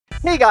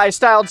Hey guys,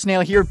 Styled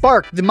Snail here.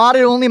 Bark, the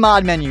modded only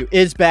mod menu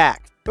is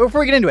back. But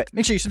before we get into it,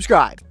 make sure you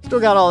subscribe.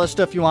 Still got all the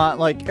stuff you want,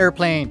 like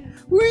airplane.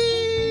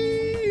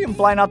 Whee! I'm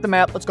flying out the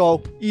map. Let's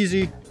go.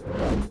 Easy.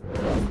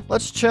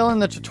 Let's chill in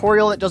the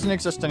tutorial that doesn't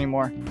exist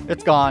anymore.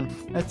 It's gone.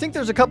 I think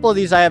there's a couple of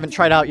these I haven't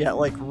tried out yet,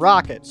 like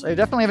rockets. I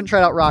definitely haven't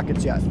tried out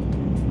rockets yet.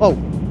 Oh,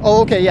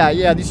 okay,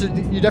 yeah. These are,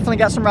 you definitely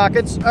got some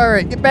rockets. All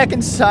right, get back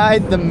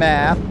inside the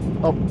map.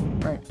 Oh,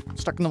 right,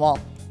 stuck in the wall.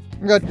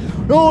 I'm good.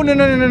 Oh,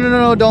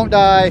 no, don't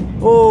die.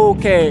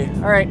 Okay,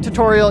 all right,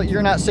 tutorial,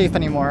 you're not safe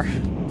anymore.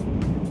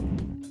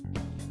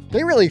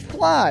 They really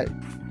fly.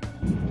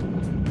 You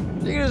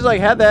can just like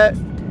have that,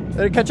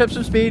 let it catch up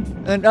some speed,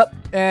 and up,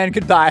 and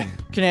goodbye.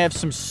 Can I have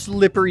some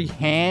slippery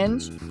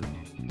hands?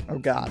 Oh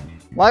God,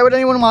 why would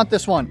anyone want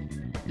this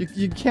one?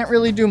 You can't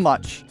really do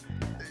much.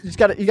 You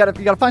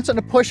gotta find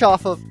something to push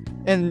off of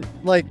and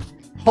like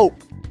hope.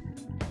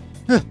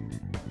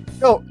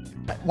 Oh,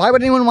 why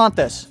would anyone want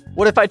this?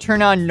 What if I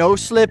turn on no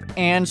slip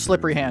and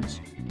slippery hands?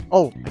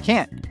 Oh, I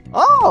can't.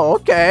 Oh,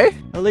 okay.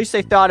 At least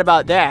they thought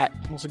about that.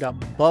 Also got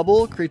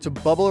bubble, creates a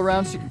bubble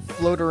around so you can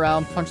float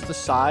around, punch the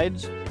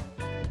sides.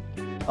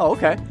 Oh,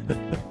 okay.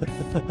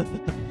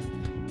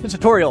 The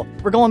tutorial,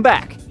 we're going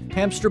back.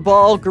 Hamster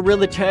ball,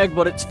 gorilla tag,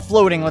 but it's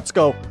floating. Let's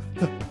go.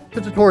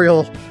 The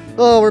tutorial.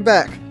 Oh, we're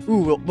back.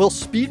 Ooh, will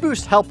speed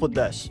boost help with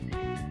this?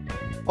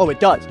 Oh, it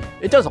does.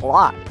 It does a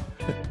lot.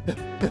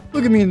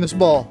 Look at me in this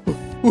ball.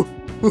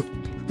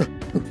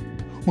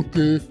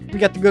 Okay. We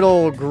got the good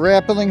old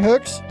grappling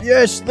hooks.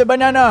 Yes, the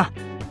banana.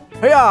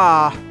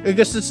 Yeah. I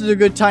guess this is a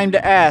good time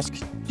to ask.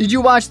 Did you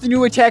watch the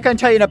new Attack on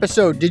Titan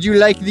episode? Did you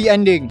like the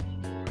ending?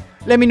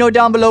 Let me know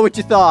down below what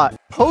you thought.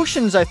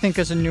 Potions, I think,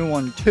 is a new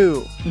one,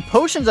 too. And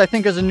potions, I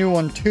think, is a new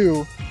one,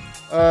 too.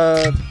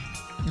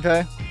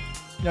 Okay.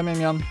 Yum.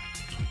 Yum.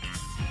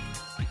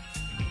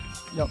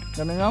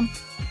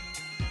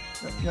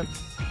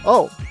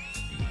 Oh,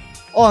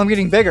 I'm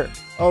getting bigger.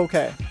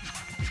 Okay.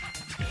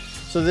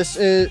 So this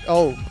is,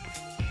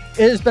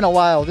 it has been a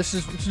while. This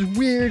is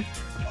weird.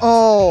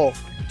 Oh,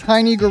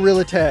 tiny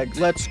gorilla tag.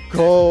 Let's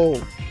go.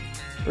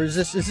 Or is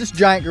this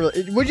giant gorilla?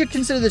 Would you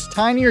consider this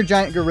tiny or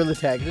giant gorilla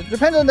tag? It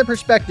depends on the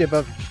perspective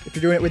of if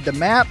you're doing it with the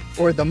map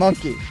or the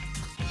monkey.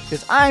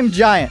 Because I'm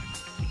giant.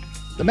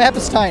 The map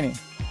is tiny.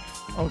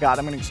 Oh God,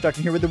 I'm gonna get stuck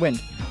in here with the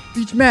wind.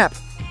 Beach map.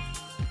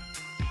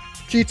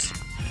 Cheats.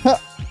 Huh,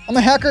 I'm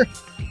a hacker.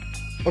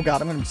 Oh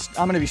God, I'm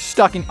gonna be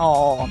stuck in.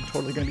 Oh, I'm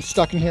totally gonna be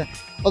stuck in here.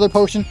 Other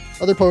potion.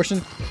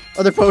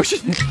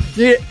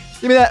 Yeah,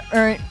 give me that. All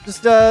right,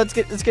 just let's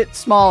get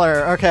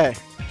smaller. Okay.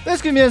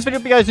 That's gonna be this video.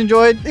 If you guys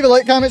enjoyed, leave a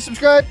like, comment,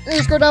 subscribe, and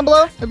just go down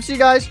below. Hope to see you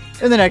guys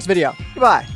in the next video. Goodbye.